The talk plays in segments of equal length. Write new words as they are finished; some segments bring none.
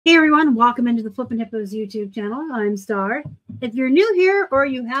everyone. Welcome into the Flippin' Hippos YouTube channel. I'm Star. If you're new here or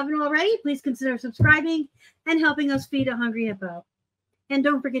you haven't already, please consider subscribing and helping us feed a hungry hippo. And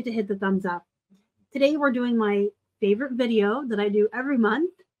don't forget to hit the thumbs up. Today we're doing my favorite video that I do every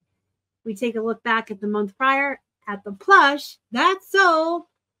month. We take a look back at the month prior at the plush that sold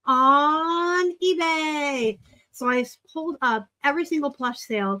on eBay. So I pulled up every single plush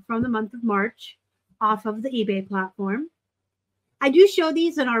sale from the month of March off of the eBay platform. I do show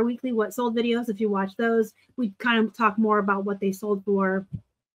these in our weekly What Sold videos. If you watch those, we kind of talk more about what they sold for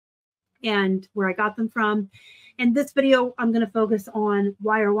and where I got them from. In this video, I'm going to focus on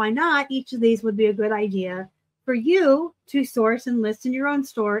why or why not each of these would be a good idea for you to source and list in your own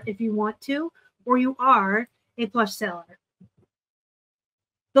store if you want to, or you are a plush seller.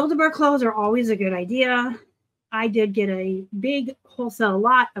 Build-A-Bear clothes are always a good idea. I did get a big wholesale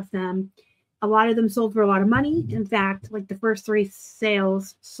lot of them. A lot of them sold for a lot of money. In fact, like the first 3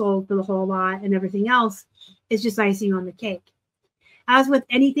 sales sold for the whole lot, and everything else is just icing on the cake. As with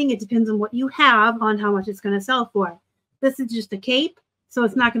anything, it depends on what you have on how much it's going to sell for. This is just a cape, so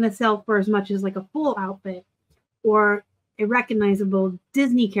it's not going to sell for as much as like a full outfit or a recognizable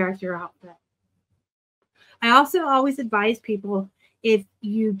Disney character outfit. I also always advise people, if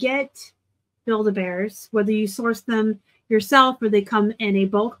you get Build-A-Bears, whether you source them yourself or they come in a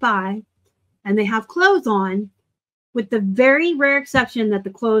bulk buy, and they have clothes on, with the very rare exception that the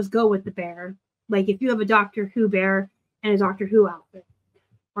clothes go with the bear. Like if you have a Doctor Who bear and a Doctor Who outfit,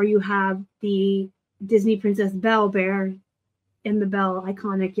 or you have the Disney Princess Belle bear in the Belle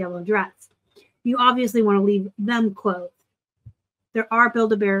iconic yellow dress, you obviously want to leave them clothed. There are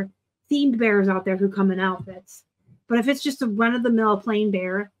Build-A-Bear themed bears out there who come in outfits. But if it's just a run-of-the-mill plain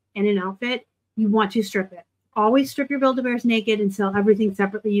bear in an outfit, you want to strip it. Always strip your Build-A-Bears naked and sell everything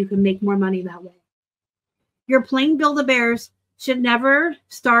separately. You can make more money that way. Your plain Build-A-Bears should never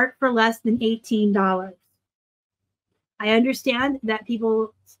start for less than $18. I understand that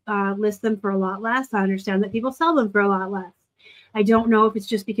people list them for a lot less. I understand that people sell them for a lot less. I don't know if it's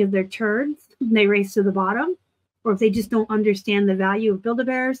just because they're turds and they race to the bottom, or if they just don't understand the value of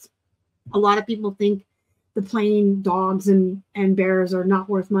Build-A-Bears. A lot of people think the plain dogs and bears are not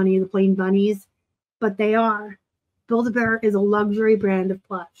worth money, the plain bunnies. But they are. Build-A-Bear is a luxury brand of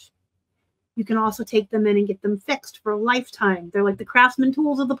plush. You can also take them in and get them fixed for a lifetime. They're like the craftsman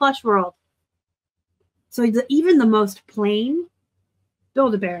tools of the plush world. So even the most plain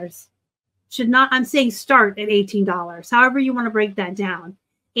Build-A-Bears should not, I'm saying start at $18. However you want to break that down.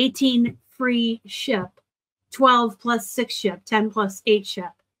 18 free ship, 12 plus 6 ship, 10 plus 8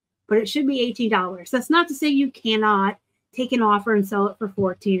 ship. But it should be $18. That's not to say you cannot take an offer and sell it for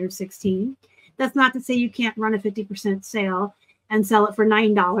 14 or 16. That's not to say you can't run a 50% sale and sell it for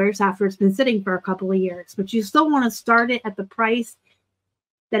 $9 after it's been sitting for a couple of years. But you still want to start it at the price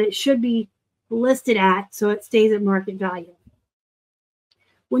that it should be listed at so it stays at market value.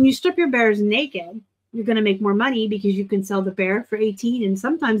 When you strip your bears naked, you're going to make more money because you can sell the bear for $18, and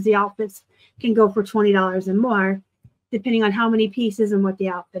sometimes the outfits can go for $20 and more, depending on how many pieces and what the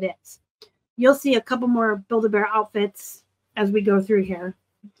outfit is. You'll see a couple more Build-A-Bear outfits as we go through here.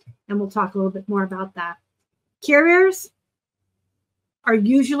 And we'll talk a little bit more about that. Carriers are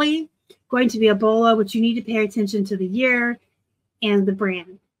usually going to be a bolo, which you need to pay attention to the year and the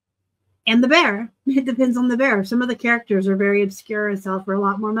brand. And the bear. It depends on the bear. Some of the characters are very obscure and sell for a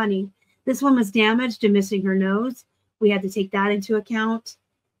lot more money. This one was damaged and missing her nose. We had to take that into account.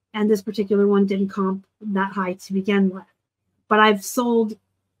 And this particular one didn't comp that high to begin with. But I've sold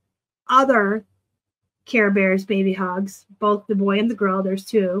other Care Bears baby hogs, both the boy and the girl. There's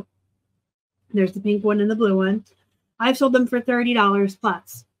 2. There's the pink one and the blue one. I've sold them for $30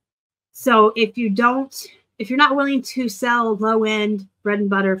 plus. So if you're not willing to sell low-end bread and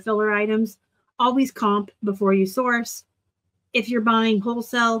butter filler items, always comp before you source. If you're buying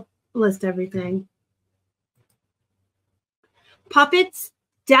wholesale, list everything. Puppets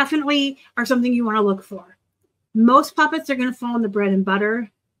definitely are something you want to look for. Most puppets are going to fall in the bread and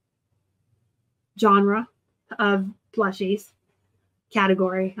butter genre of plushies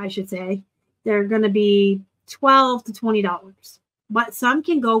category, I should say. They're going to be $12 to $20, but some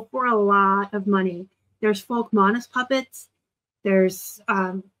can go for a lot of money. There's folk Monis puppets. There's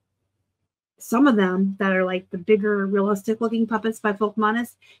some of them that are like the bigger realistic looking puppets by folk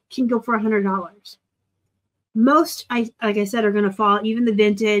Monis can go for $100. Most, like I said, are going to fall, even the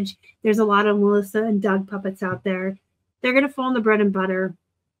vintage. There's a lot of Melissa and Doug puppets out there. They're going to fall in the bread and butter,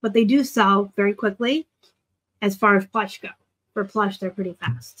 but they do sell very quickly as far as plush go. For plush, they're pretty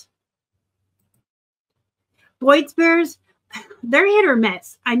fast. Boyd's Bears, they're hit or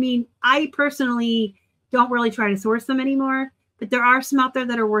miss. I mean, I personally don't really try to source them anymore but there are some out there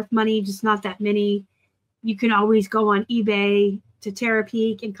that are worth money, just not that many. You can always go on eBay to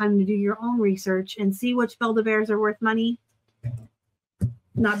Terapeak and kind of do your own research and see which Build-A-Bears are worth money.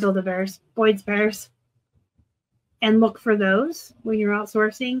 Not Build-A-Bears, Boyd's Bears. And look for those when you're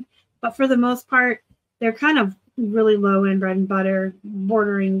outsourcing. But for the most part, they're kind of really low in bread and butter,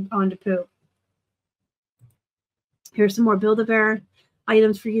 bordering onto poop. Here's some more Build-A-Bear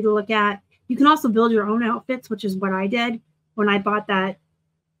items for you to look at. You can also build your own outfits, which is what I did when I bought that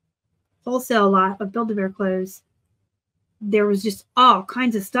wholesale lot of Build-A-Bear clothes. There was just all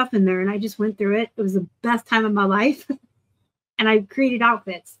kinds of stuff in there, and I just went through it. It was the best time of my life. And I created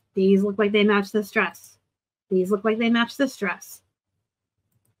outfits. These look like they match this dress. These look like they match this dress.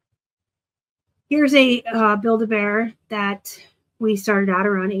 Here's a Build-A-Bear that we started out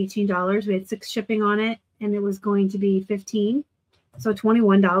around $18. We had 6 shipping on it, and it was going to be $15. So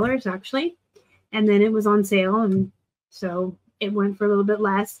 $21 actually. And then it was on sale, and so it went for a little bit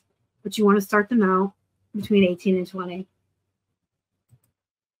less. But you want to start them out between 18 and 20.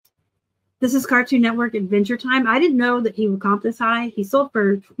 This is Cartoon Network Adventure Time. I didn't know that he would comp this high. He sold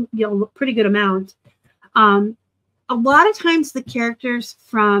for a pretty good amount. A lot of times the characters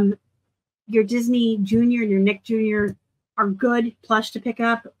from your Disney Junior and your Nick Jr. are good plush to pick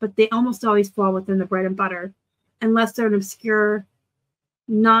up, but they almost always fall within the bread and butter, unless they're an obscure,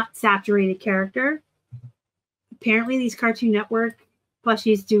 not saturated character. Apparently these Cartoon Network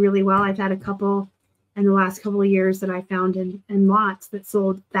plushies do really well. I've had a couple in the last couple of years that I found in lots that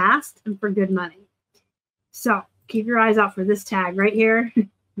sold fast and for good money. So keep your eyes out for this tag right here. You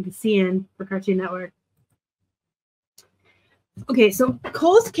can see in for Cartoon Network. Okay, so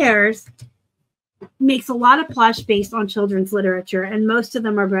Kohl's Cares makes a lot of plush based on children's literature, and most of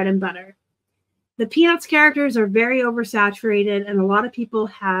them are bread and butter. The Peanuts characters are very oversaturated, and a lot of people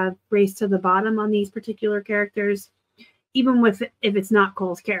have raced to the bottom on these particular characters, even if it's not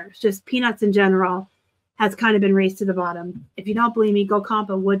Kohl's Cares. Just Peanuts in general has kind of been raced to the bottom. If you don't believe me, go comp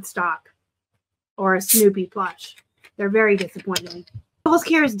a Woodstock or a Snoopy plush. They're very disappointing. Kohl's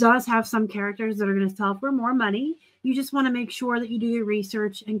Cares does have some characters that are going to sell for more money. You just want to make sure that you do your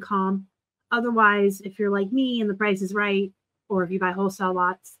research and comp. Otherwise, if you're like me and the price is right, or if you buy wholesale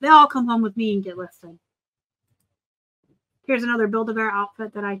lots, they all come home with me and get listed. Here's another Build-A-Bear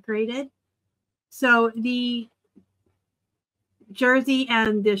outfit that I created. So the jersey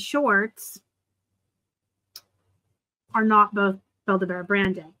and the shorts are not both Build-A-Bear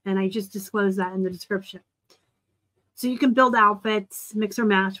branded, and I just disclosed that in the description. So you can build outfits, mix or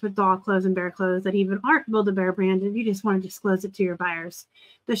match with doll clothes and bear clothes that even aren't Build-A-Bear branded. You just want to disclose it to your buyers.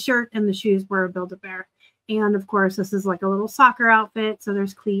 The shirt and the shoes were Build-A-Bear. And of course, this is like a little soccer outfit, so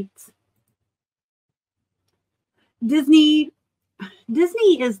there's cleats. Disney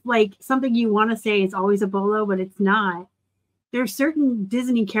is like something you want to say is always a bolo, but it's not. There's certain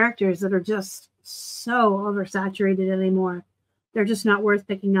Disney characters that are just so oversaturated anymore. They're just not worth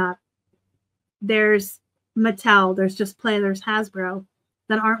picking up. There's Mattel, there's Just Play, there's Hasbro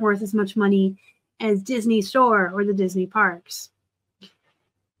that aren't worth as much money as Disney Store or the Disney parks.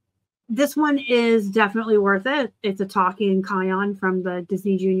 This one is definitely worth it. It's a talking Kion from the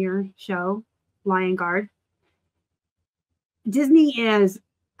Disney Junior show, Lion Guard. Disney is,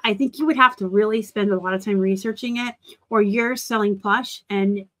 I think you would have to really spend a lot of time researching it, or you're selling plush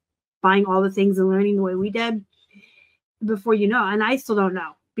and buying all the things and learning the way we did before you know. And I still don't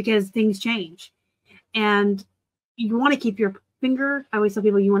know because things change. And you want to keep your finger, I always tell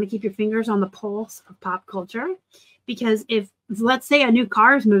people, you want to keep your fingers on the pulse of pop culture. Because if, let's say, a new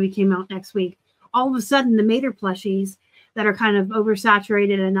Cars movie came out next week, all of a sudden the Mater plushies that are kind of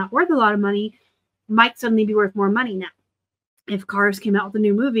oversaturated and not worth a lot of money might suddenly be worth more money now. If Cars came out with a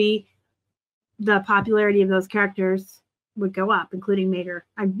new movie, the popularity of those characters would go up, including Mater.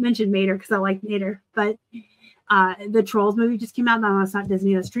 I mentioned Mater because I like Mater, but the Trolls movie just came out. No, it's not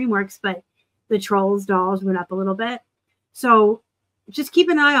Disney, that's DreamWorks, but the Trolls dolls went up a little bit. So just keep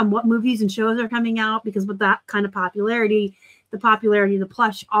an eye on what movies and shows are coming out, because with that kind of popularity, the popularity of the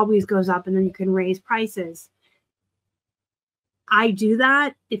plush always goes up, and then you can raise prices. I do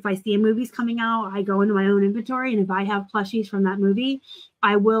that. If I see a movie's coming out, I go into my own inventory, and if I have plushies from that movie,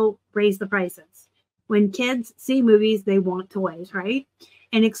 I will raise the prices. When kids see movies, they want toys, right?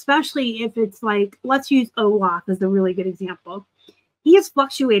 And especially if it's like, let's use Olaf as a really good example. He has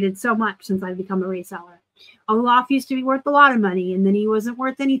fluctuated so much since I've become a reseller. Olaf used to be worth a lot of money, and then he wasn't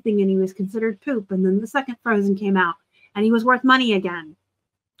worth anything, and he was considered poop. And then the second Frozen came out, and he was worth money again.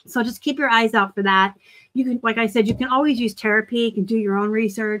 So just keep your eyes out for that. You can, like I said, you can always use Terapeak and do your own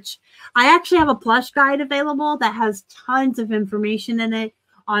research. I actually have a plush guide available that has tons of information in it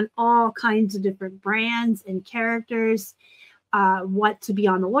on all kinds of different brands and characters. what to be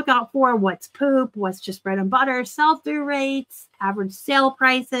on the lookout for, what's poop, what's just bread and butter, sell-through rates, average sale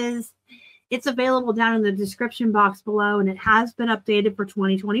prices. It's available down in the description box below, and it has been updated for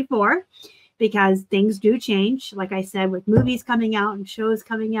 2024 because things do change, like I said, with movies coming out and shows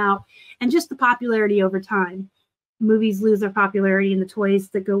coming out, and just the popularity over time. Movies lose their popularity, and the toys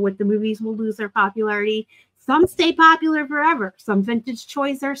that go with the movies will lose their popularity. Some stay popular forever. Some vintage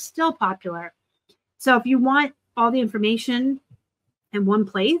toys are still popular. So if you want all the information in one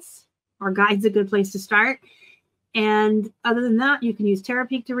place, our guide's a good place to start. And other than that, you can use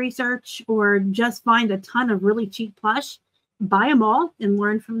Terapeak to research or just find a ton of really cheap plush, buy them all, and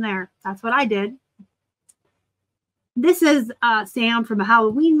learn from there. That's what I did. This is Sam from a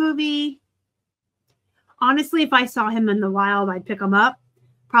Halloween movie. Honestly, if I saw him in the wild, I'd pick him up.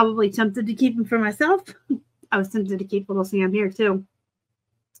 Probably tempted to keep him for myself. I was tempted to keep little Sam here too.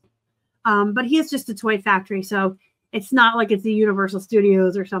 But he is just a toy factory, so it's not like it's a Universal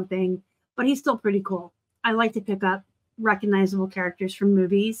Studios or something, but he's still pretty cool. I like to pick up recognizable characters from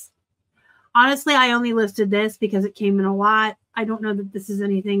movies. Honestly, I only listed this because it came in a lot. I don't know that this is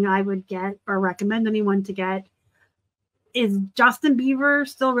anything I would get or recommend anyone to get. Is Justin Bieber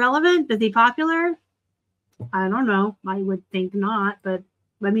still relevant? Is he popular? I don't know. I would think not, but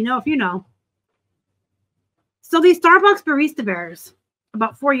let me know if you know. So these Starbucks Barista Bears,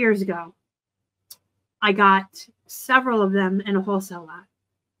 about 4 years ago, I got several of them in a wholesale lot.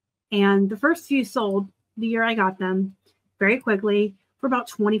 And the first few sold the year I got them very quickly for about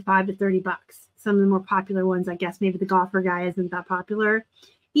 25 to 30 bucks. Some of the more popular ones, I guess maybe the golfer guy isn't that popular.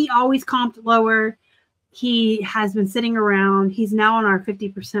 He always comped lower. He has been sitting around. He's now on our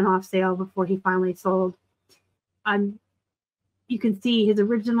 50% off sale before he finally sold. You can see his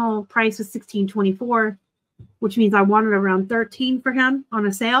original price was $16.24, which means I wanted around $13 for him on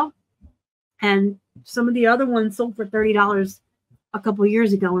a sale. And some of the other ones sold for $30 a couple of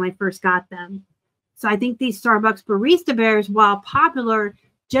years ago when I first got them. So I think these Starbucks Barista Bears, while popular,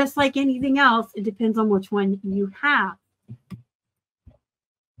 just like anything else, it depends on which one you have.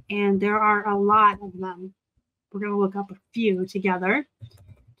 And there are a lot of them. We're going to look up a few together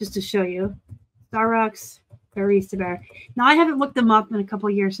just to show you. Starbucks Barista Bear. Now, I haven't looked them up in a couple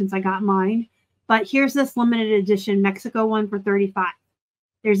of years since I got mine, but here's this limited edition Mexico one for $35.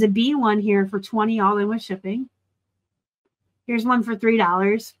 There's a B one here for $20 all in with shipping. Here's one for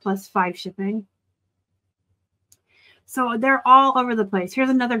 $3 plus $5 shipping. So they're all over the place. Here's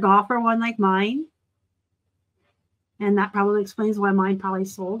another golfer one like mine. And that probably explains why mine probably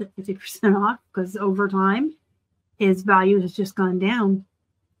sold at 50% off, because over time, his value has just gone down.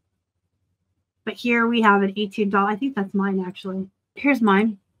 But here we have an $18. I think that's mine, actually. Here's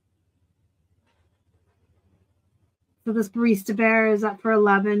mine. So this Barista Bear is up for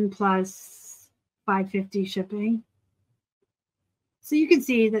 $11 plus $5.50 shipping. So you can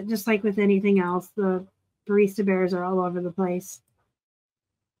see that just like with anything else, the Barista Bears are all over the place.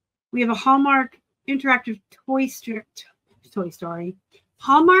 We have a Hallmark Interactive Toy Story.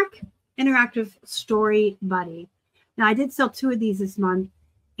 Hallmark Interactive Story Buddy. Now, I did sell 2 of these this month,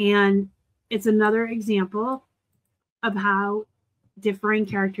 and it's another example of how differing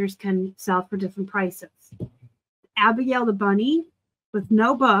characters can sell for different prices. Abigail the Bunny with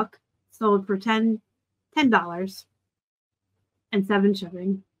no book sold for $10 and $7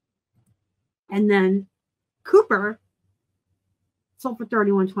 shipping. And then Cooper sold for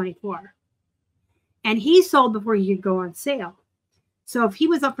 $31.24. And he sold before he could go on sale. So if he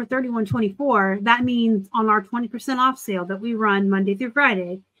was up for $31.24, that means on our 20% off sale that we run Monday through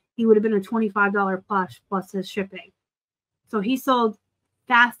Friday, he would have been a $25 plush plus his shipping. So he sold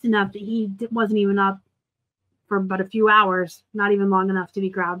fast enough that he wasn't even up for but a few hours, not even long enough to be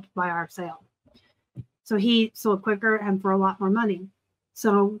grabbed by our sale. So he sold quicker and for a lot more money.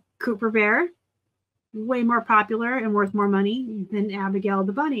 So Cooper Bear, way more popular and worth more money than Abigail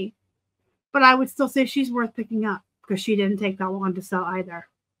the Bunny. But I would still say she's worth picking up because she didn't take that long to sell either.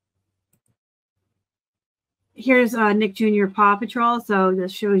 Here's Nick Jr. Paw Patrol. So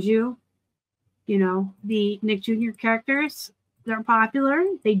this shows you, the Nick Jr. characters. They're popular.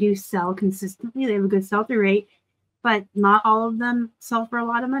 They do sell consistently. They have a good sell-through rate, but not all of them sell for a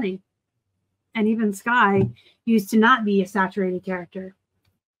lot of money. And even Sky used to not be a saturated character.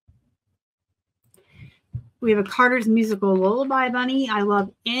 We have a Carter's Musical Lullaby Bunny. I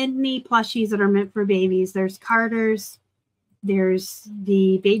love any plushies that are meant for babies. There's Carter's. There's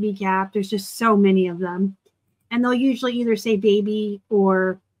the Baby Cap. There's just so many of them. And they'll usually either say baby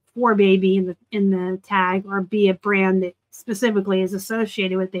or for baby in the tag, or be a brand that specifically is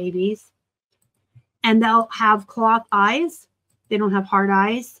associated with babies. And they'll have cloth eyes. They don't have hard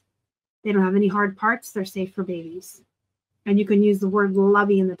eyes. They don't have any hard parts. They're safe for babies. And you can use the word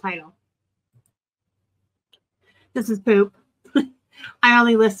lovey in the title. This is poop. I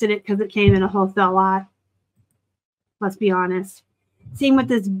only listed it because it came in a wholesale lot. Let's be honest. Same with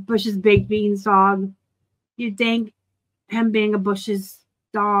this Bush's Baked Beans dog. You'd think him being a Bush's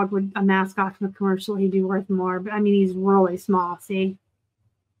dog, with a mascot from a commercial, he'd be worth more. But I mean, he's really small. See?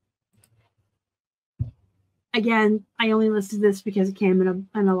 Again, I only listed this because it came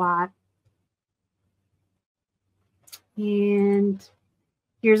in a lot. And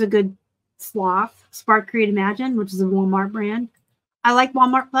here's a good sloth, Spark Create Imagine, which is a Walmart brand. I like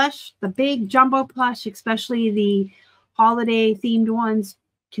Walmart plush. The big jumbo plush, especially the holiday themed ones,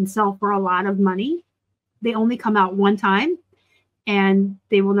 can sell for a lot of money. They only come out one time and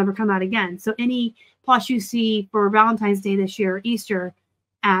they will never come out again. So any plush you see for Valentine's Day this year, or Easter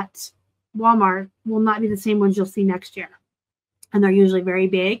at Walmart, will not be the same ones you'll see next year. And they're usually very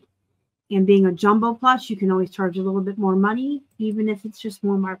big. And being a jumbo plush, you can always charge a little bit more money, even if it's just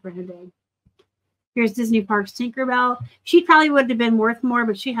Walmart branded. Here's Disney Parks Tinkerbell. She probably would have been worth more,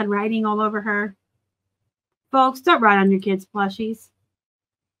 but she had writing all over her. Folks, don't write on your kids' plushies.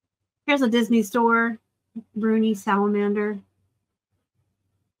 Here's a Disney store. Bruni Salamander.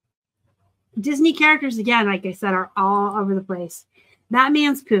 Disney characters, again, like I said, are all over the place.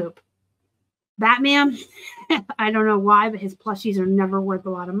 Batman's poop. Batman, I don't know why, but his plushies are never worth a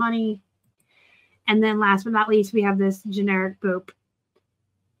lot of money. And then last but not least, we have this generic poop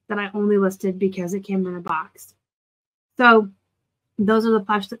that I only listed because it came in a box. So those are the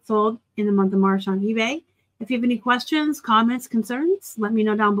plush that sold in the month of March on eBay. If you have any questions, comments, concerns, let me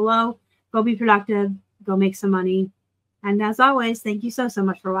know down below. Go be productive. Go make some money. And as always, thank you so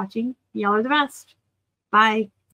much for watching. Y'all are the best. Bye.